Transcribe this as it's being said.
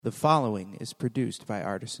The following is produced by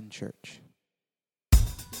Artisan Church.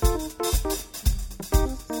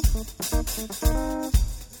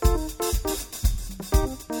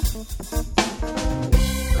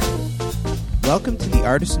 Welcome to the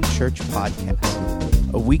Artisan Church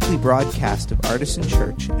Podcast, a weekly broadcast of Artisan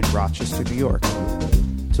Church in Rochester, New York.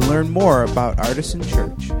 To learn more about Artisan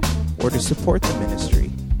Church or to support the ministry,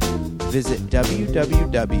 visit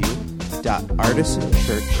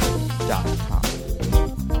www.artisanchurch.com.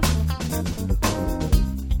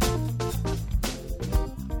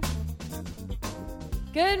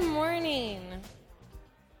 Good morning.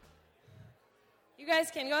 You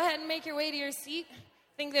guys can go ahead and make your way to your seat. I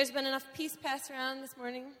think there's been enough peace passed around this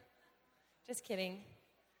morning. Just kidding.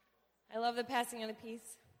 I love the passing of the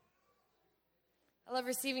peace. I love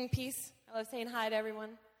receiving peace. I love saying hi to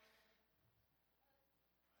everyone.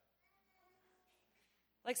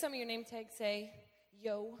 Like some of your name tags say,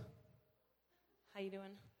 yo, how you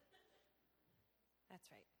doing? That's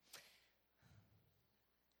right.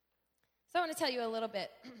 So I want to tell you a little bit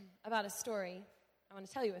about a story. I want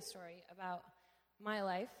to tell you a story about my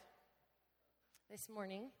life this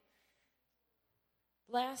morning.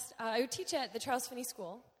 I teach at the Charles Finney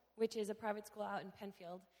School, which is a private school out in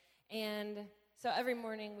Penfield. And so every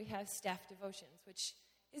morning we have staff devotions, which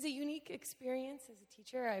is a unique experience as a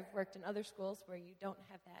teacher. I've worked in other schools where you don't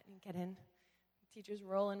have that and get in. Teachers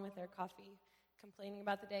roll in with their coffee, complaining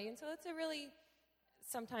about the day. And so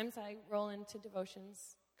sometimes I roll into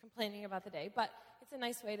devotions complaining about the day, but it's a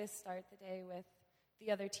nice way to start the day with the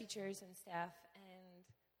other teachers and staff, and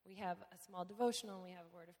we have a small devotional, and we have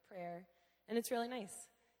a word of prayer, and it's really nice.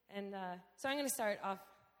 And so I'm going to start off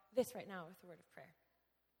this right now with a word of prayer.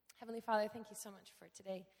 Heavenly Father, thank you so much for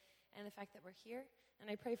today and the fact that we're here, and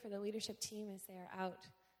I pray for the leadership team as they are out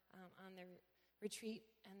on their retreat,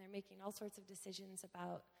 and they're making all sorts of decisions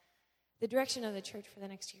about the direction of the church for the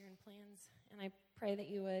next year and plans, and I pray that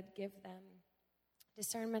you would give them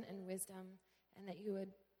discernment and wisdom, and that you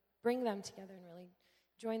would bring them together and really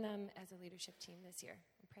join them as a leadership team this year.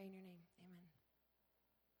 I pray in your name. Amen.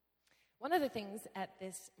 One of the things at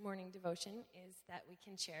this morning devotion is that we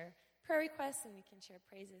can share prayer requests and we can share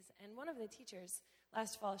praises. And one of the teachers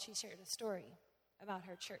last fall, she shared a story about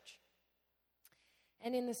her church.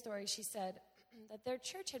 And in the story, she said that their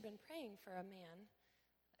church had been praying for a man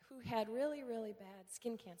who had really, really bad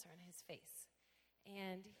skin cancer on his face.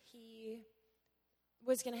 And he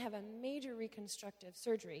was going to have a major reconstructive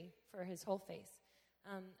surgery for his whole face.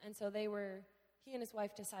 And so he and his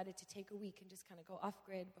wife decided to take a week and just kind of go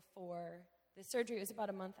off-grid before the surgery. It was about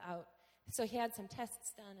a month out. So he had some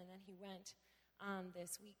tests done, and then he went on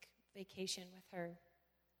this week vacation with her.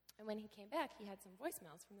 And when he came back, he had some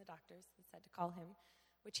voicemails from the doctors that said to call him,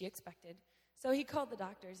 which he expected. So he called the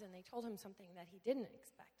doctors, and they told him something that he didn't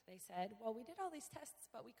expect. They said, well, we did all these tests,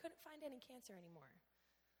 but we couldn't find any cancer anymore.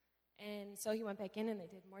 And so he went back in, and they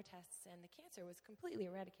did more tests, and the cancer was completely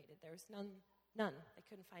eradicated. There was none. They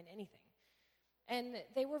couldn't find anything. And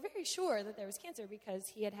they were very sure that there was cancer because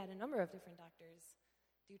he had had a number of different doctors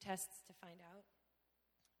do tests to find out.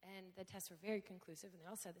 And the tests were very conclusive, and they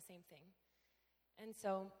all said the same thing. And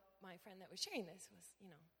so my friend that was sharing this was,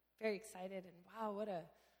 very excited, and wow, what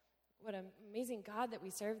an amazing God that we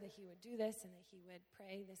serve, that he would do this and that he would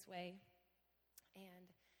pray this way. And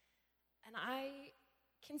I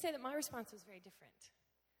can say that my response was very different.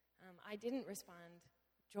 I didn't respond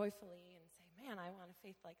joyfully and say, man, I want a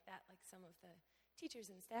faith like that, like some of the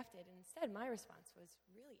teachers and staff did. And instead, my response was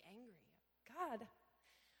really angry. God,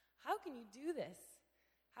 how can you do this?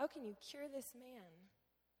 How can you cure this man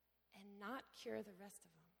and not cure the rest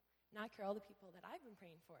of them? Not cure all the people that I've been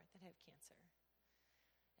praying for that have cancer.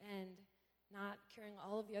 And not curing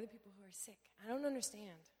all of the other people who are sick. I don't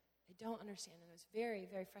understand. I don't understand. And I was very,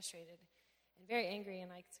 very frustrated and very angry,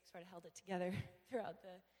 and I sort of held it together throughout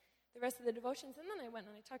the rest of the devotions. And then I went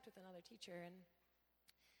and I talked with another teacher, and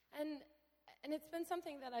it's been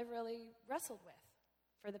something that I've really wrestled with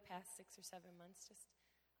for the past 6 or 7 months. Just,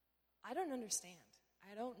 I don't understand.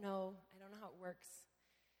 I don't know how it works.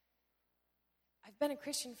 I've been a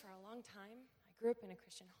Christian for a long time. I grew up in a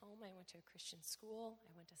Christian home. I went to a Christian school.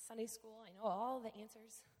 I went to Sunday school. I know all the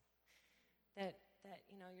answers that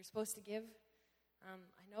you're supposed to give. I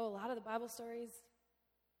know a lot of the Bible stories,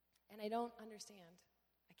 and I don't understand.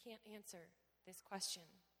 I can't answer this question.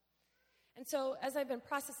 And so as I've been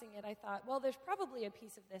processing it, I thought, well, there's probably a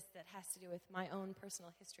piece of this that has to do with my own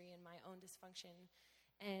personal history and my own dysfunction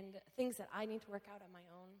and things that I need to work out on my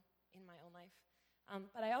own in my own life.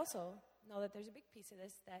 But I also know that there's a big piece of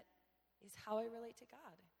this that is how I relate to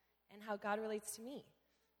God and how God relates to me.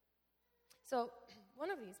 So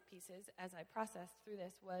one of these pieces, as I processed through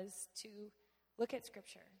this, was to look at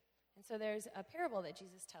Scripture. And so there's a parable that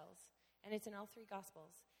Jesus tells, and it's in all three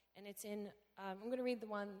Gospels. And it's in, I'm going to read the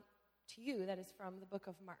one to you that is from the book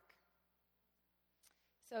of Mark.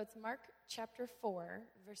 So it's Mark chapter 4,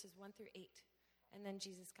 verses 1 through 8. And then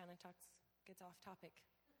Jesus kind of gets off topic.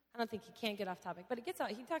 I don't think he can get off topic, but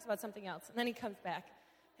he talks about something else. And then he comes back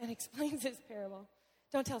and explains his parable.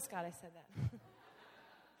 Don't tell Scott I said that.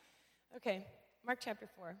 Okay, Mark chapter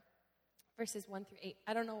 4, verses 1 through 8.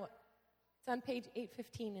 I don't know what, it's on page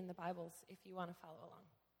 815 in the Bibles if you want to follow along.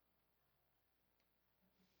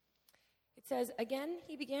 It says, "Again,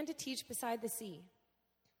 he began to teach beside the sea.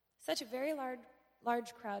 Such a very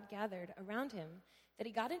large crowd gathered around him that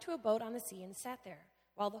he got into a boat on the sea and sat there,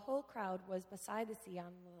 while the whole crowd was beside the sea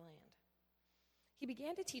on the land. He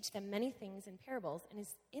began to teach them many things in parables, and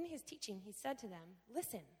in his teaching he said to them,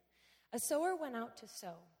 'Listen, a sower went out to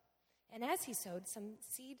sow, and as he sowed, some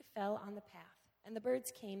seed fell on the path, and the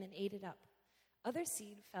birds came and ate it up. Other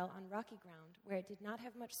seed fell on rocky ground, where it did not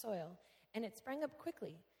have much soil, and it sprang up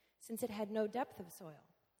quickly, since it had no depth of soil.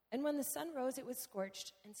 And when the sun rose, it was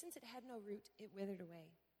scorched, and since it had no root, it withered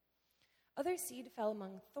away. Other seed fell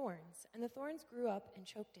among thorns, and the thorns grew up and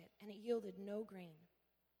choked it, and it yielded no grain.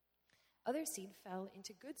 Other seed fell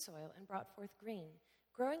into good soil and brought forth grain,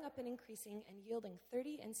 growing up and increasing and yielding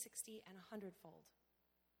 30 and 60 and 100-fold.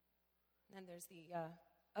 And then there's the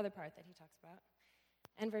other part that he talks about.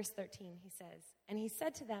 And verse 13, he says, "And he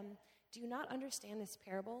said to them, 'Do you not understand this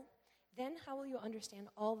parable? Then how will you understand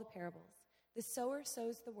all the parables? The sower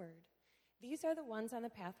sows the word. These are the ones on the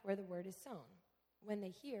path where the word is sown. When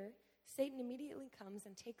they hear, Satan immediately comes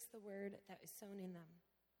and takes the word that is sown in them.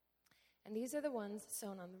 And these are the ones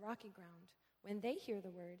sown on the rocky ground. When they hear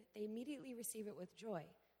the word, they immediately receive it with joy,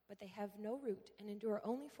 but they have no root and endure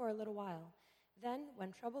only for a little while. Then,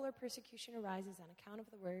 when trouble or persecution arises on account of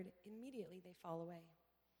the word, immediately they fall away.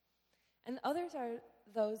 And others are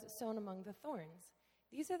those sown among the thorns.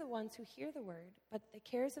 These are the ones who hear the word, but the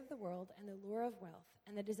cares of the world and the lure of wealth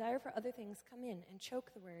and the desire for other things come in and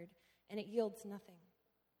choke the word, and it yields nothing.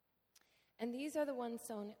 And these are the ones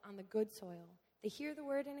sown on the good soil. They hear the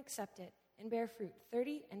word and accept it and bear fruit,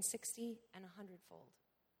 30 and 60 and 100-fold.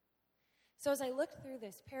 So as I looked through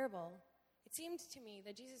this parable, it seemed to me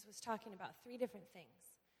that Jesus was talking about three different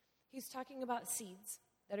things. He's talking about seeds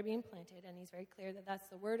that are being planted, and he's very clear that that's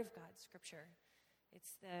the word of God, Scripture.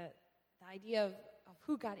 It's the idea of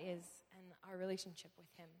who God is and our relationship with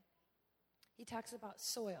him. He talks about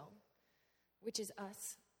soil, which is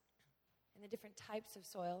us, and the different types of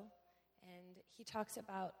soil. And he talks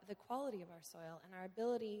about the quality of our soil and our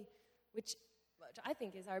ability, which I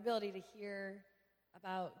think is our ability to hear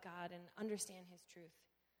about God and understand his truth,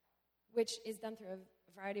 which is done through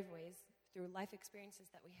a variety of ways, through life experiences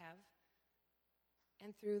that we have,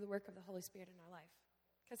 and through the work of the Holy Spirit in our life.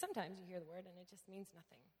 Because sometimes you hear the word and it just means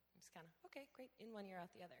nothing. It's kind of, okay, great, in one ear,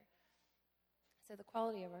 out the other. So the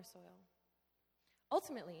quality of our soil.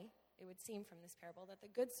 Ultimately, it would seem from this parable that the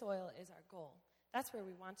good soil is our goal. That's where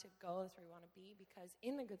we want to go, that's where we want to be, because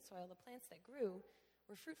in the good soil, the plants that grew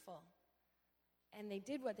were fruitful, and they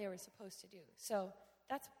did what they were supposed to do. So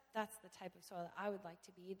that's the type of soil that I would like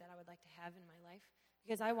to be, that I would like to have in my life,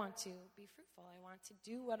 because I want to be fruitful. I want to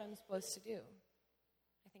do what I'm supposed to do.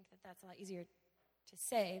 I think that that's a lot easier to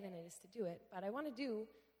say than it is to do it, but I want to do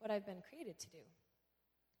what I've been created to do.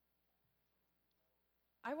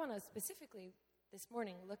 I want to specifically this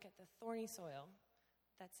morning look at the thorny soil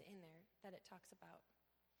that's in there that it talks about.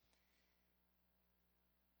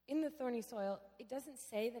 In the thorny soil, it doesn't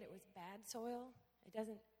say that it was bad soil. It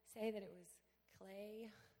doesn't say that it was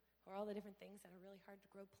clay or all the different things that are really hard to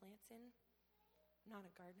grow plants in. I'm not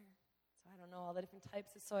a gardener, so I don't know all the different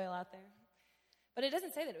types of soil out there. But it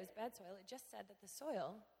doesn't say that it was bad soil. It just said that the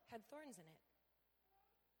soil had thorns in it.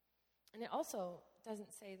 And it also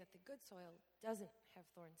doesn't say that the good soil doesn't have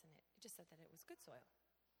thorns in it. It just said that it was good soil.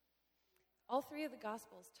 All three of the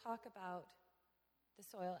Gospels talk about the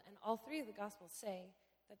soil, and all three of the Gospels say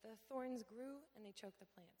that the thorns grew and they choked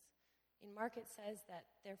the plants. In Mark, it says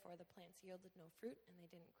that, therefore, the plants yielded no fruit and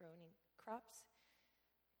they didn't grow any crops.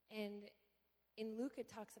 And in Luke,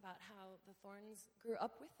 it talks about how the thorns grew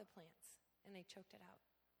up with the plants and they choked it out.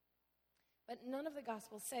 But none of the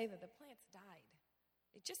Gospels say that the plants died.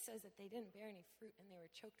 It just says that they didn't bear any fruit and they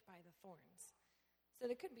were choked by the thorns.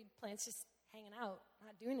 So there could be plants just hanging out,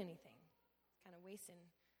 not doing anything, kind of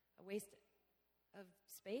wasting a waste of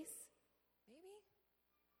space, maybe?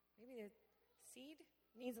 Maybe the seed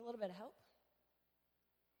needs a little bit of help.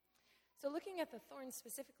 So looking at the thorns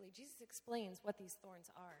specifically, Jesus explains what these thorns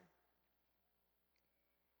are.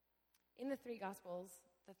 In the three Gospels,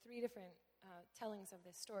 the three different tellings of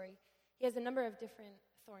this story, he has a number of different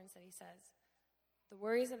thorns that he says. The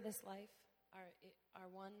worries of this life are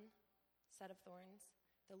one set of thorns.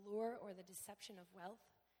 The lure or the deception of wealth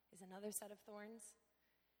is another set of thorns.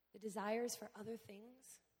 The desires for other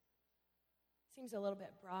things seems a little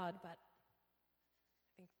bit broad, but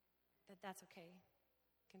I think that's okay.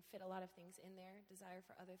 Can fit a lot of things in there. Desire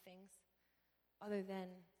for other things other than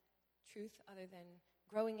truth, other than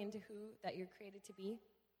growing into who that you're created to be.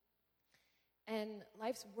 And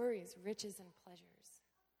life's worries, riches, and pleasures.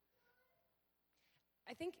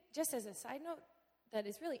 I think, just as a side note, that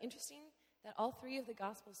it's really interesting that all three of the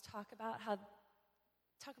Gospels talk about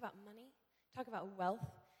money, talk about wealth,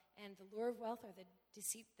 and the lure of wealth, or the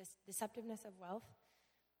deceptiveness of wealth.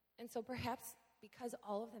 And so perhaps because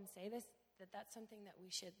all of them say this, that's something that we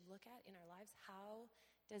should look at in our lives. How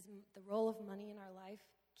does the role of money in our life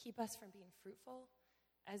keep us from being fruitful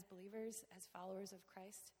as believers, as followers of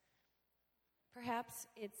Christ? Perhaps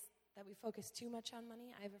it's that we focus too much on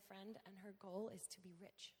money. I have a friend, and her goal is to be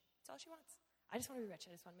rich. That's all she wants. I just want to be rich.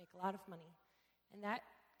 I just want to make a lot of money. And that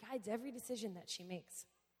guides every decision that she makes.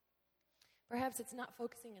 Perhaps it's not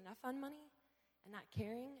focusing enough on money and not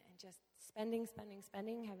caring and just spending,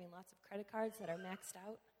 having lots of credit cards that are maxed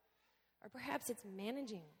out. Or perhaps it's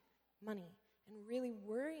managing money and really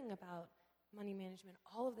worrying about money management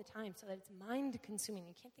all of the time so that it's mind-consuming.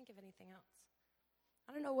 You can't think of anything else.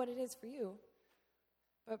 I don't know what it is for you,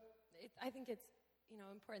 but I think it's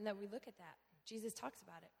important that we look at that. Jesus talks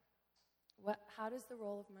about it. How does the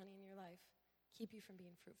role of money in your life keep you from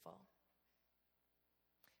being fruitful?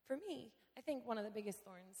 For me, I think one of the biggest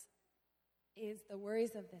thorns is the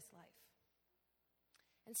worries of this life.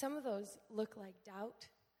 And some of those look like doubt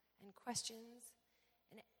and questions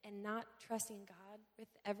and not trusting God with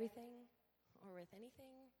everything or with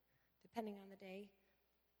anything, depending on the day.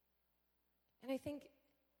 And I think,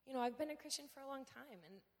 I've been a Christian for a long time,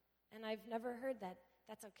 and I've never heard that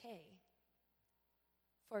that's okay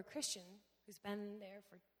for a Christian who's been there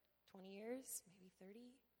for 20 years, maybe 30.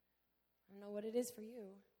 I don't know what it is for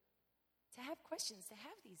you, to have questions, to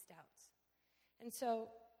have these doubts. And so,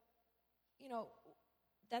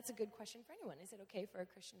 that's a good question for anyone. Is it okay for a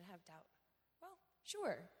Christian to have doubt? Well,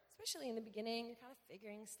 sure. Especially in the beginning, you're kind of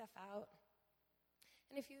figuring stuff out.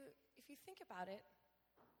 And if you think about it,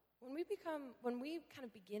 when we kind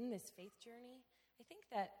of begin this faith journey, I think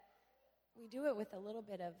that we do it with a little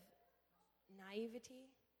bit of naivety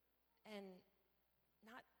and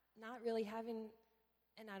not really having,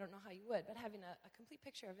 and I don't know how you would, but having a complete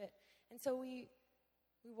picture of it. And so we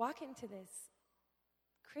walk into this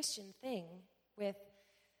Christian thing with,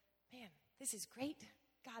 man, this is great.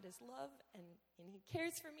 God is love, and he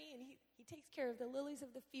cares for me, and he takes care of the lilies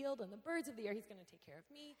of the field and the birds of the air. He's going to take care of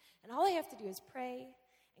me, and all I have to do is pray,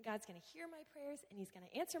 and God's going to hear my prayers, and he's going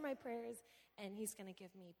to answer my prayers, and he's going to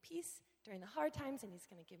give me peace during the hard times, and he's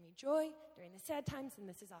going to give me joy during the sad times, and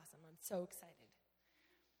this is awesome. I'm so excited.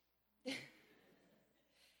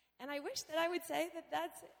 And I wish that I would say that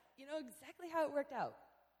that's, exactly how it worked out.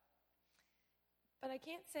 But I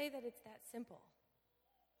can't say that it's that simple.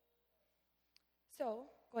 So,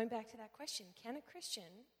 going back to that question, can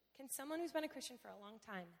someone who's been a Christian for a long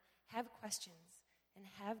time have questions and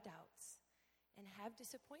have doubts and have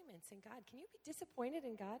disappointments in God? Can you be disappointed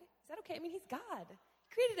in God? Is that okay? I mean, he's God.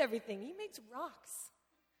 He created everything. He makes rocks.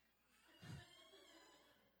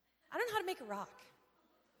 I don't know how to make a rock.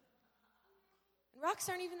 And rocks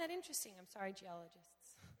aren't even that interesting. I'm sorry, geologists.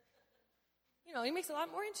 He makes a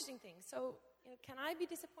lot more interesting things. So, can I be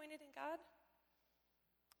disappointed in God?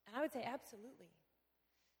 And I would say absolutely.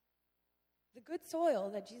 The good soil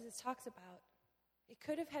that Jesus talks about, it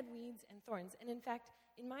could have had weeds and thorns. And in fact,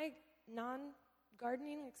 in my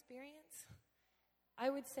non-gardening experience, I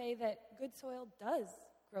would say that good soil does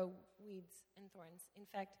grow weeds and thorns. In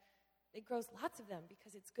fact, it grows lots of them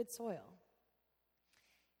because it's good soil.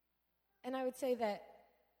 And I would say that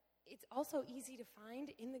it's also easy to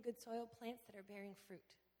find in the good soil plants that are bearing fruit.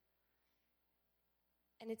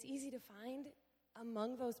 And it's easy to find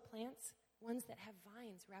among those plants ones that have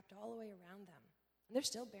vines wrapped all the way around them. And they're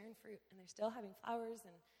still bearing fruit, and they're still having flowers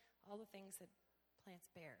and all the things that plants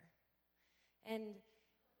bear. And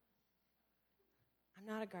I'm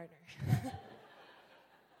not a gardener.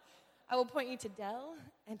 I will point you to Dell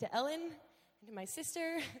and to Ellen and to my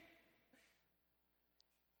sister.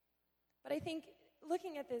 But I think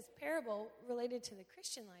looking at this parable related to the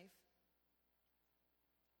Christian life,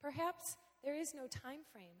 perhaps there is no time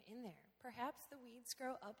frame in there. Perhaps the weeds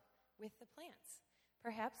grow up with the plants.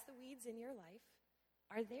 Perhaps the weeds in your life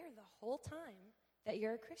are there the whole time that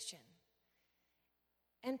you're a Christian.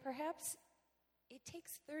 And perhaps it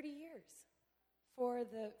takes 30 years for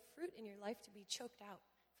the fruit in your life to be choked out,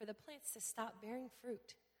 for the plants to stop bearing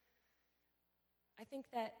fruit. I think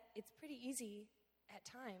that it's pretty easy at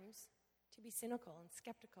times to be cynical and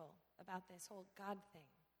skeptical about this whole God thing.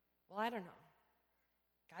 Well, I don't know.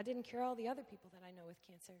 God didn't cure all the other people that I know with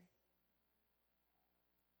cancer.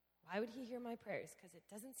 Why would he hear my prayers? Because it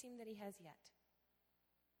doesn't seem that he has yet.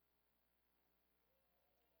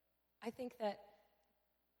 I think that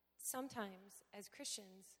sometimes as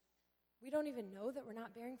Christians, we don't even know that we're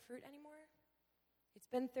not bearing fruit anymore. It's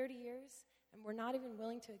been 30 years, and we're not even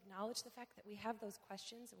willing to acknowledge the fact that we have those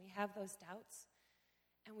questions and we have those doubts,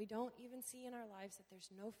 and we don't even see in our lives that there's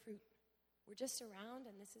no fruit. We're just around,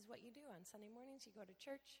 and this is what you do on Sunday mornings. You go to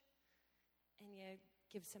church, and you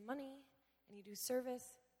give some money, and you do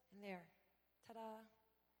service, and there, ta-da.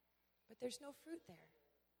 But there's no fruit there,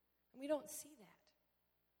 and we don't see that.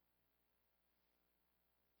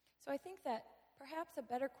 So I think that perhaps a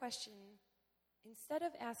better question, instead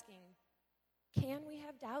of asking, can we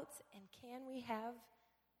have doubts and can we have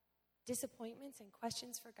disappointments and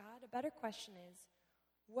questions for God, a better question is,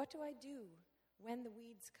 what do I do when the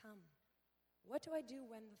weeds come? What do I do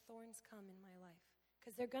when the thorns come in my life?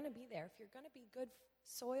 Because they're going to be there. If you're going to be good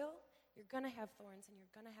soil, you're going to have thorns and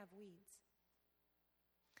you're going to have weeds.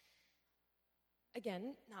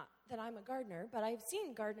 Again, not that I'm a gardener, but I've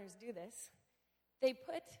seen gardeners do this. They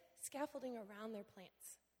put scaffolding around their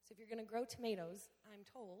plants. So if you're going to grow tomatoes, I'm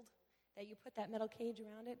told that you put that metal cage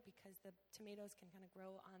around it because the tomatoes can kind of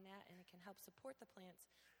grow on that and it can help support the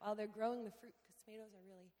plants while they're growing the fruit, because tomatoes are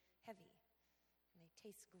really heavy and they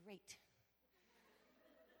taste great.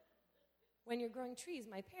 When you're growing trees,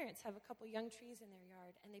 my parents have a couple young trees in their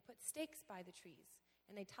yard, and they put stakes by the trees,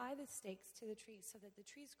 and they tie the stakes to the trees so that the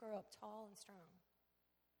trees grow up tall and strong.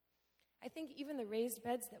 I think even the raised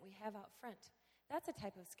beds that we have out front, that's a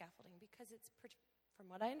type of scaffolding because it's,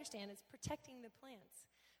 from what I understand, it's protecting the plants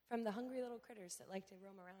from the hungry little critters that like to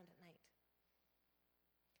roam around at night.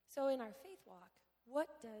 So in our faith walk,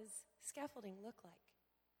 what does scaffolding look like?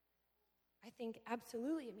 I think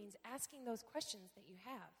absolutely it means asking those questions that you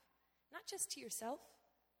have. Not just to yourself.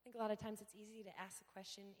 I think a lot of times it's easy to ask a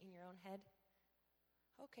question in your own head.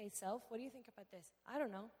 Okay, self, what do you think about this? I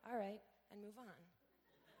don't know. All right, and move on.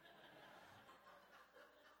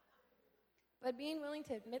 But being willing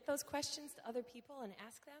to admit those questions to other people and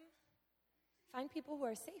ask them, find people who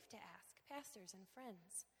are safe to ask, pastors and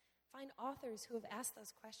friends. Find authors who have asked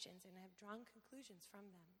those questions and have drawn conclusions from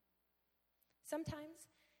them. Sometimes,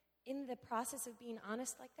 in the process of being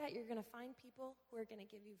honest like that, you're going to find people who are going to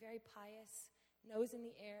give you very pious, nose in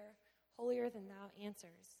the air, holier-than-thou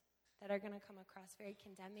answers that are going to come across very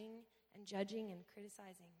condemning and judging and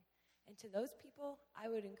criticizing. And to those people, I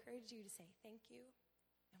would encourage you to say thank you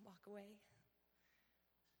and walk away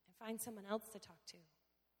and find someone else to talk to.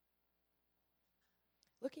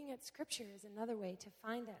 Looking at Scripture is another way to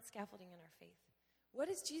find that scaffolding in our faith. What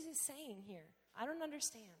is Jesus saying here? I don't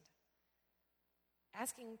understand.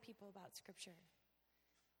 Asking people about Scripture.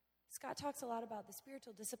 Scott talks a lot about the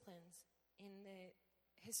spiritual disciplines in the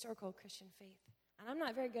historical Christian faith. And I'm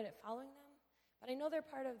not very good at following them, but I know they're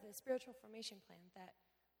part of the spiritual formation plan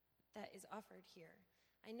that is offered here.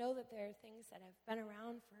 I know that there are things that have been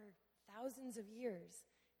around for thousands of years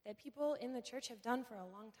that people in the church have done for a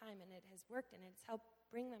long time, and it has worked, and it's helped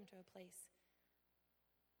bring them to a place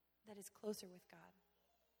that is closer with God.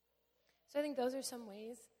 So I think those are some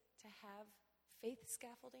ways to have faith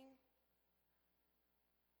scaffolding.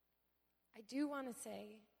 I do want to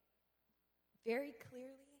say very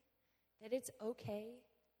clearly that it's okay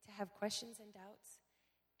to have questions and doubts,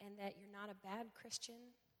 and that you're not a bad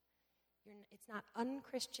Christian. It's not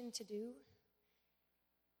un-Christian to do.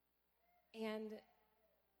 And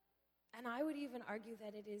I would even argue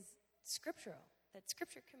that it is scriptural, that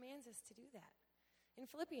Scripture commands us to do that. In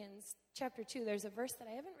Philippians chapter 2, there's a verse that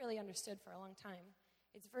I haven't really understood for a long time.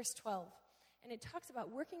 It's verse 12. And it talks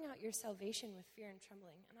about working out your salvation with fear and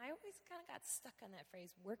trembling. And I always kind of got stuck on that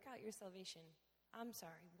phrase, work out your salvation. I'm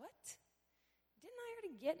sorry, what? Didn't I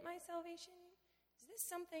already get my salvation? Is this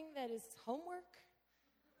something that is homework?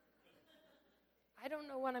 I don't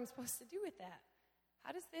know what I'm supposed to do with that.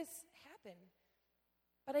 How does this happen?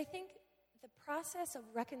 But I think the process of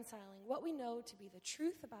reconciling what we know to be the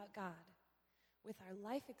truth about God with our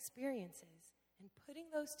life experiences and putting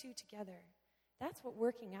those two together, that's what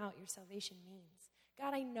working out your salvation means.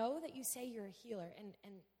 God, I know that you say you're a healer, and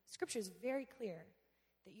Scripture is very clear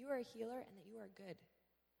that you are a healer and that you are good.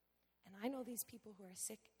 And I know these people who are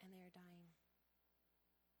sick and they are dying.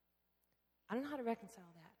 I don't know how to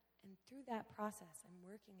reconcile that. And through that process, I'm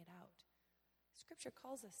working it out. Scripture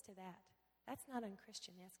calls us to that. That's not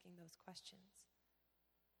unchristian, asking those questions.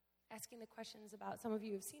 Asking the questions about, some of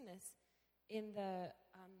you have seen this in the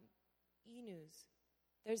e-news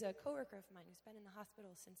There's a coworker of mine who's been in the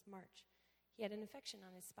hospital since March. He had an infection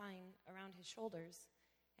on his spine around his shoulders,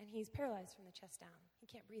 and he's paralyzed from the chest down. He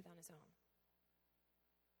can't breathe on his own.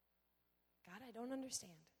 God, I don't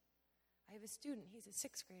understand. I have a student, he's a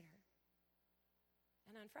 6th grader.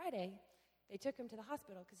 And on Friday, they took him to the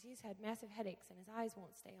hospital because he's had massive headaches and his eyes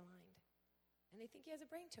won't stay aligned. And they think he has a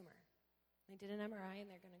brain tumor. They did an MRI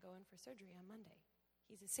and they're going to go in for surgery on Monday.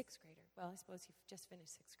 He's a 6th grader. Well, I suppose he just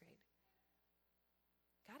finished 6th grade.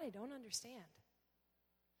 God, I don't understand.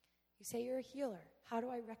 You say you're a healer. How do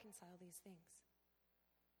I reconcile these things?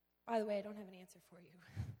 By the way, I don't have an answer for you.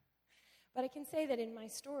 But I can say that in my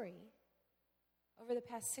story, over the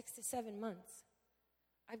past 6 to 7 months,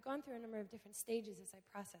 I've gone through a number of different stages as I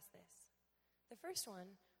process this. The first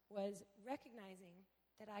one was recognizing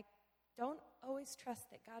that I don't always trust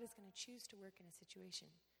that God is going to choose to work in a situation.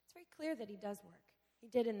 It's very clear that he does work. He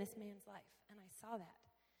did in this man's life, and I saw that.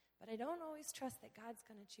 But I don't always trust that God's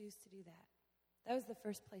going to choose to do that. That was the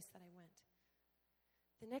first place that I went.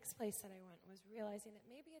 The next place that I went was realizing that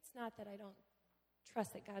maybe it's not that I don't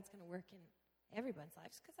trust that God's going to work in everyone's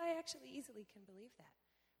lives, because I actually easily can believe that.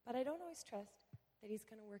 But I don't always trust that he's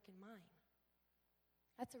going to work in mine.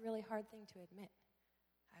 That's a really hard thing to admit.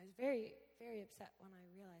 I was very, very upset when I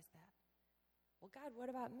realized that. Well, God,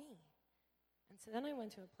 what about me? And so then I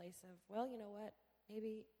went to a place of, well, you know what?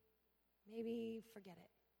 Maybe forget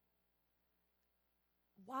it.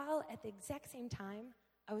 While at the exact same time,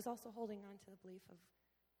 I was also holding on to the belief of,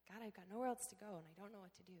 God, I've got nowhere else to go and I don't know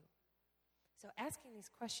what to do. So asking these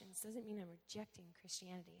questions doesn't mean I'm rejecting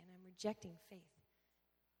Christianity and I'm rejecting faith.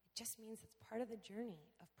 It just means it's part of the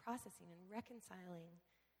journey of processing and reconciling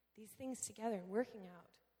these things together and working out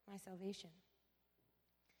my salvation.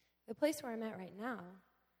 The place where I'm at right now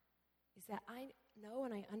is that I know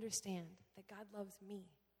and I understand that God loves me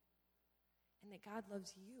and that God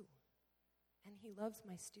loves you. And he loves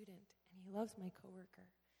my student, and he loves my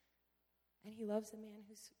coworker, and he loves the man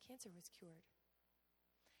whose cancer was cured.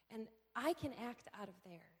 And I can act out of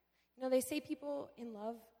there. You know, they say people in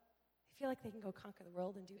love, they feel like they can go conquer the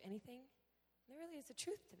world and do anything. And there really is a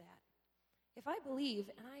truth to that. If I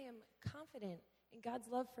believe and I am confident in God's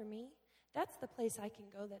love for me, that's the place I can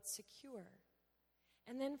go that's secure.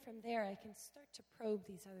 And then from there, I can start to probe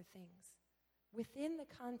these other things within the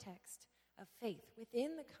context of faith,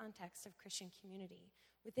 within the context of Christian community,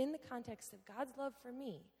 within the context of God's love for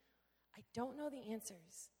me. I don't know the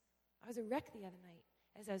answers. I was a wreck the other night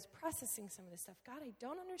as I was processing some of this stuff. God, I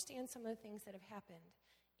don't understand some of the things that have happened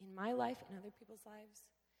in my life and other people's lives,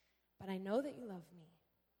 but I know that you love me,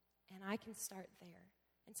 and I can start there.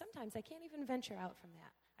 And sometimes I can't even venture out from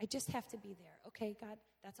that. I just have to be there. Okay, God,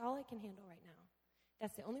 that's all I can handle right now.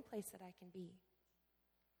 That's the only place that I can be.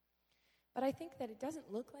 But I think that it doesn't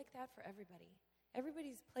look like that for everybody.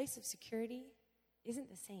 Everybody's place of security isn't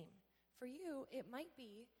the same. For you, it might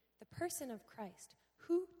be the person of Christ,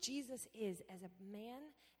 who Jesus is as a man,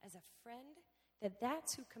 as a friend,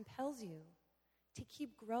 that's who compels you to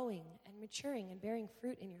keep growing and maturing and bearing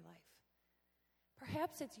fruit in your life.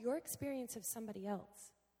 Perhaps it's your experience of somebody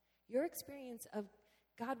else, your experience of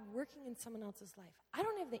God working in someone else's life. I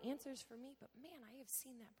don't have the answers for me, but man, I have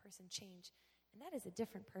seen that person change, and that is a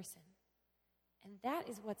different person. And that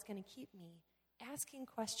is what's going to keep me asking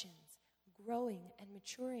questions, growing and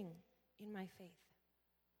maturing in my faith.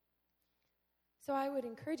 So I would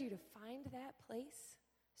encourage you to find that place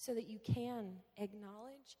so that you can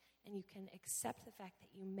acknowledge and you can accept the fact that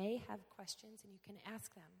you may have questions and you can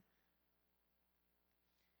ask them.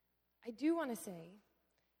 I do want to say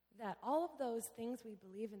that all of those things we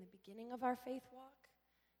believe in the beginning of our faith walk,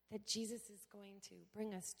 that Jesus is going to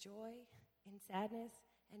bring us joy in sadness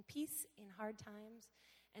and peace in hard times,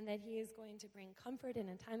 and that he is going to bring comfort in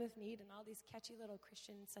a time of need, and all these catchy little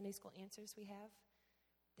Christian Sunday school answers we have,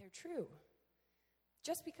 they're true.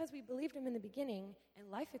 Just because we believed him in the beginning and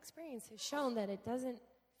life experience has shown that it doesn't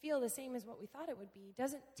feel the same as what we thought it would be,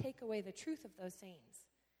 doesn't take away the truth of those sayings.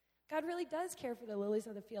 God really does care for the lilies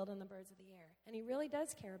of the field and the birds of the air, and he really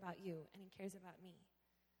does care about you, and he cares about me.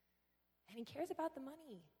 And he cares about the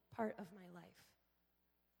money part of my life.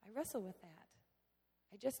 I wrestle with that.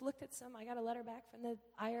 I just looked at I got a letter back from the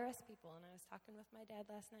IRS people, and I was talking with my dad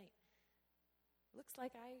last night. Looks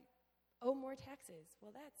like I owe more taxes.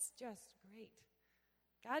 Well, that's just great.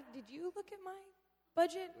 God, did you look at my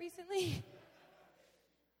budget recently?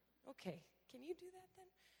 Okay, can you do that then?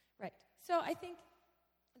 Right. So I think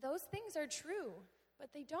those things are true, but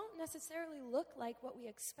they don't necessarily look like what we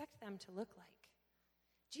expect them to look like.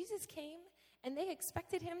 Jesus came, and they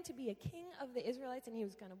expected him to be a king of the Israelites, and he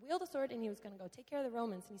was going to wield a sword, and he was going to go take care of the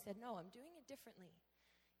Romans. And he said, no, I'm doing it differently.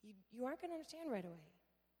 You aren't going to understand right away.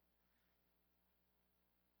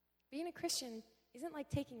 Being a Christian isn't like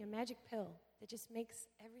taking a magic pill that just makes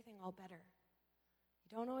everything all better. You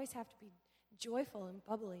don't always have to be joyful and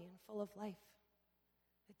bubbly and full of life.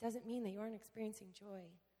 It doesn't mean that you aren't experiencing joy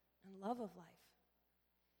and love of life.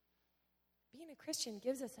 Being a Christian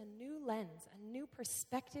gives us a new lens, a new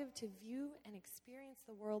perspective to view and experience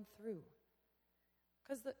the world through.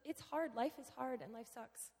 Because it's hard, life is hard, and life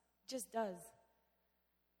sucks. It just does.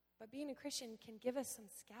 But being a Christian can give us some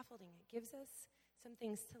scaffolding. It gives us some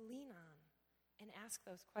things to lean on and ask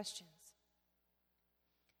those questions.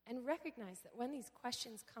 And recognize that when these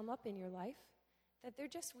questions come up in your life, that they're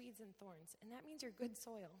just weeds and thorns, and that means you're good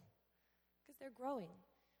soil, because they're growing.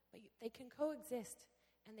 But they can coexist,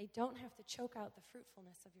 and they don't have to choke out the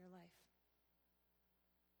fruitfulness of your life.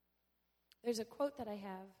 There's a quote that I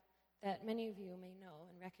have that many of you may know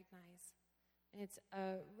and recognize, and it's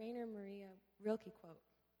a Rainer Maria Rilke quote.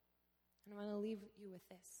 And I want to leave you with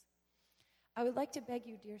this. I would like to beg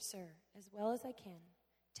you, dear sir, as well as I can,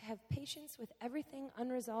 to have patience with everything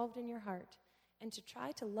unresolved in your heart, and to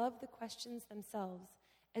try to love the questions themselves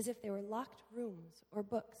as if they were locked rooms or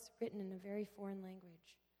books written in a very foreign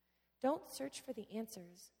language. Don't search for the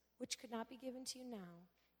answers, which could not be given to you now,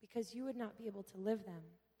 because you would not be able to live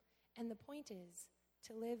them. And the point is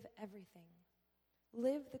to live everything.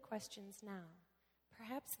 Live the questions now.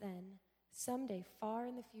 Perhaps then, someday far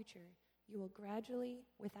in the future, you will gradually,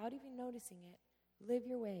 without even noticing it, live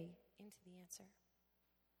your way into the answer.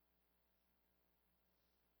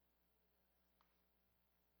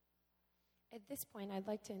 At this point, I'd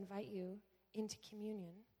like to invite you into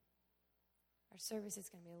communion. Our service is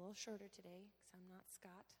going to be a little shorter today because I'm not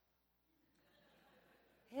Scott.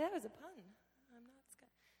 Hey, that was a pun. I'm not Scott.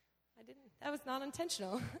 That was not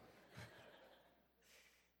intentional.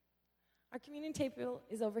 Our communion table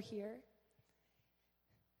is over here.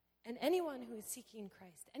 And anyone who is seeking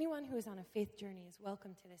Christ, anyone who is on a faith journey is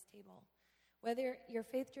welcome to this table. Whether your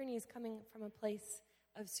faith journey is coming from a place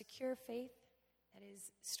of secure faith that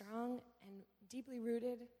is strong and deeply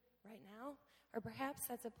rooted right now, or perhaps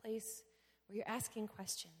that's a place where you're asking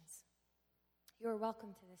questions, you are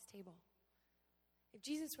welcome to this table. If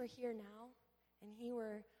Jesus were here now and he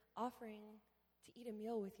were offering to eat a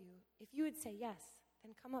meal with you, if you would say yes,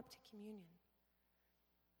 then come up to communion.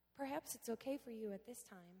 Perhaps it's okay for you at this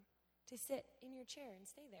time to sit in your chair and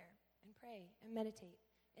stay there and pray and meditate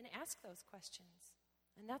and ask those questions,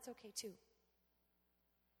 and that's okay too.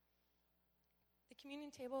 The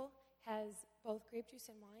communion table has both grape juice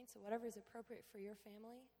and wine, so whatever is appropriate for your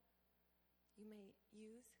family, you may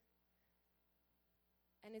use.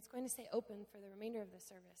 And it's going to stay open for the remainder of the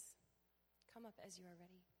service. Come up as you are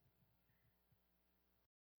ready.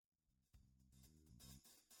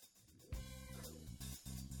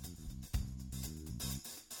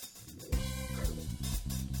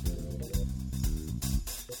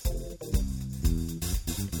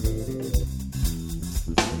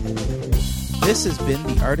 This has been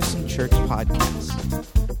the Artisan Church Podcast.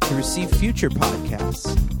 To receive future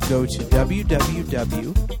podcasts, go to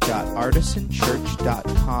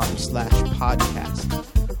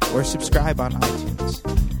www.artisanchurch.com/podcast or subscribe on iTunes.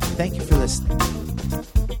 Thank you for listening.